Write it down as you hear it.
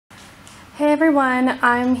Hey everyone,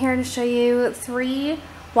 I'm here to show you 3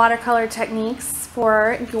 watercolor techniques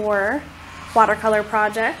for your watercolor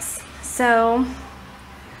projects. So,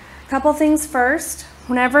 a couple things first.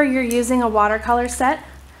 Whenever you're using a watercolor set,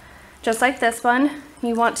 just like this one,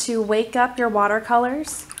 you want to wake up your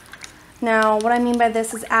watercolors. Now, what I mean by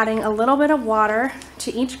this is adding a little bit of water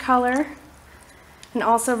to each color and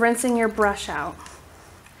also rinsing your brush out.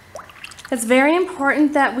 It's very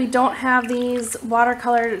important that we don't have these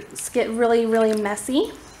watercolors get really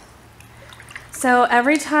messy. So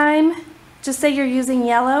every time, just say you're using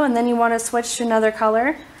yellow and then you want to switch to another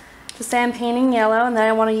color. Just say I'm painting yellow and then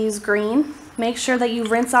I want to use green. Make sure that you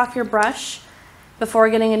rinse off your brush before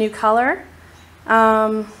getting a new color.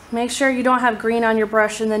 Make sure you don't have green on your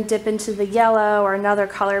brush and then dip into the yellow or another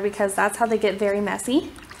color, because that's how they get very messy.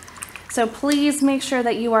 So please make sure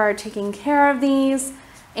that you are taking care of these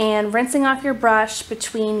and rinsing off your brush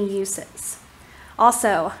between uses.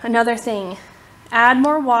 Also, another thing, add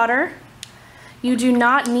more water. You do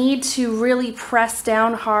not need to really press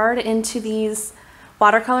down hard into these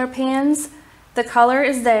watercolor pans. The color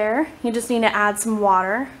is there, you just need to add some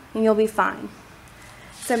water and you'll be fine.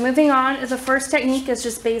 So moving on, the first technique is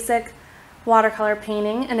just basic watercolor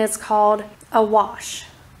painting, and it's called a wash.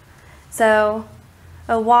 So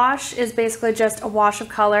a wash is basically just a wash of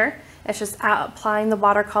color. It's just applying the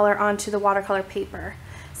watercolor onto the watercolor paper.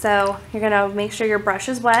 So you're going to make sure your brush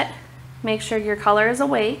is wet, make sure your color is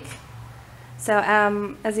awake. So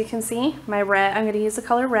as you can see, my red, I'm going to use the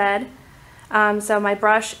color red. So my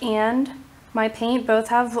brush and my paint both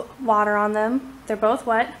have water on them. They're both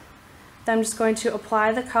wet. Then I'm just going to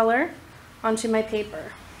apply the color onto my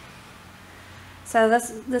paper. So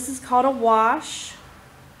this is called a wash.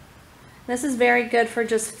 This is very good for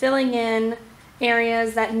just filling in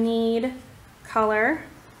areas that need color.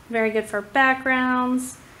 Very good for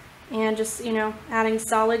backgrounds and just, you know, adding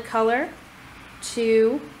solid color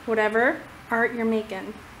to whatever art you're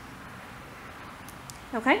making.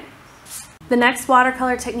 Okay? The next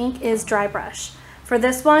watercolor technique is dry brush. For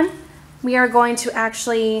this one, we are going to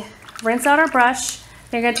actually rinse out our brush.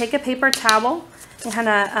 You're going to take a paper towel and kind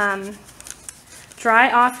of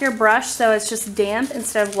dry off your brush so it's just damp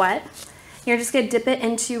instead of wet. You're just going to dip it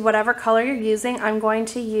into whatever color you're using. I'm going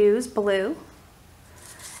to use blue.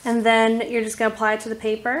 And then you're just going to apply it to the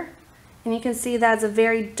paper. And you can see that's a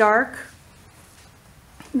very dark,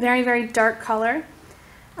 very dark color.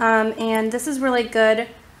 And this is really good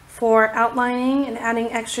for outlining and adding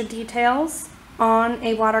extra details on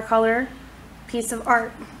a watercolor piece of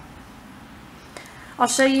art. I'll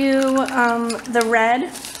show you the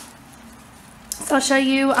red. So I'll show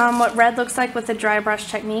you what red looks like with the dry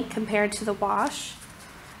brush technique compared to the wash.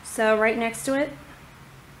 So right next to it.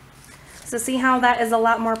 So see how that is a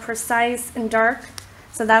lot more precise and dark?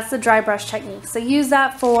 So that's the dry brush technique. So use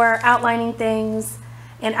that for outlining things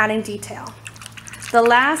and adding detail. The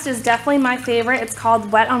last is definitely my favorite. It's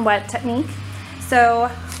called wet on wet technique. So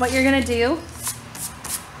what you're going to do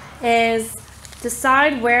is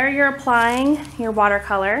decide where you're applying your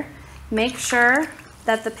watercolor. Make sure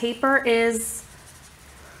that the paper is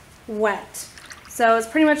wet. So it's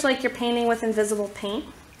pretty much like you're painting with invisible paint.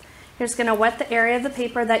 You're just going to wet the area of the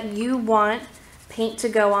paper that you want paint to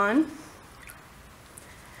go on.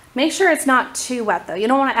 Make sure it's not too wet though. You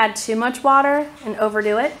don't want to add too much water and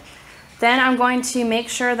overdo it. Then I'm going to make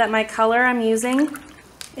sure that my color I'm using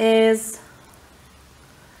is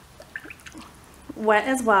wet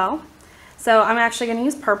as well. So I'm actually going to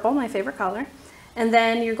use purple, my favorite color. And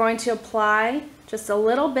then you're going to apply just a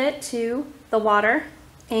little bit to the water,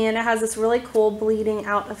 and it has this really cool bleeding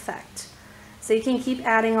out effect. So you can keep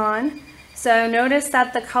adding on. So notice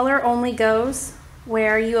that the color only goes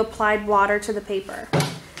where you applied water to the paper.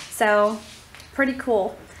 So pretty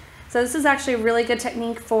cool. So this is actually a really good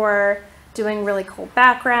technique for doing really cool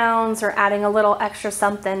backgrounds or adding a little extra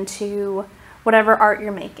something to whatever art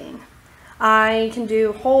you're making. I can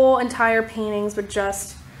do whole entire paintings with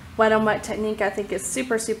just wet on wet technique. I think is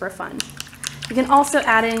super fun. You can also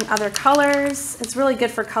add in other colors. It's really good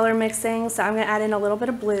for color mixing, so I'm going to add in a little bit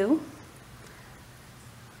of blue.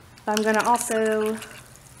 I'm going to also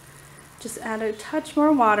just add a touch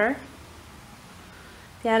more water.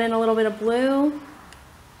 If you add in a little bit of blue,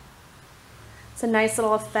 it's a nice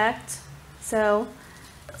little effect. So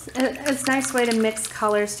it's a nice way to mix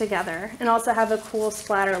colors together and also have a cool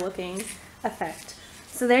splatter looking effect.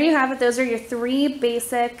 So there you have it. Those are your 3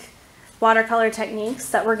 basic watercolor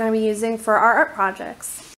techniques that we're going to be using for our art projects.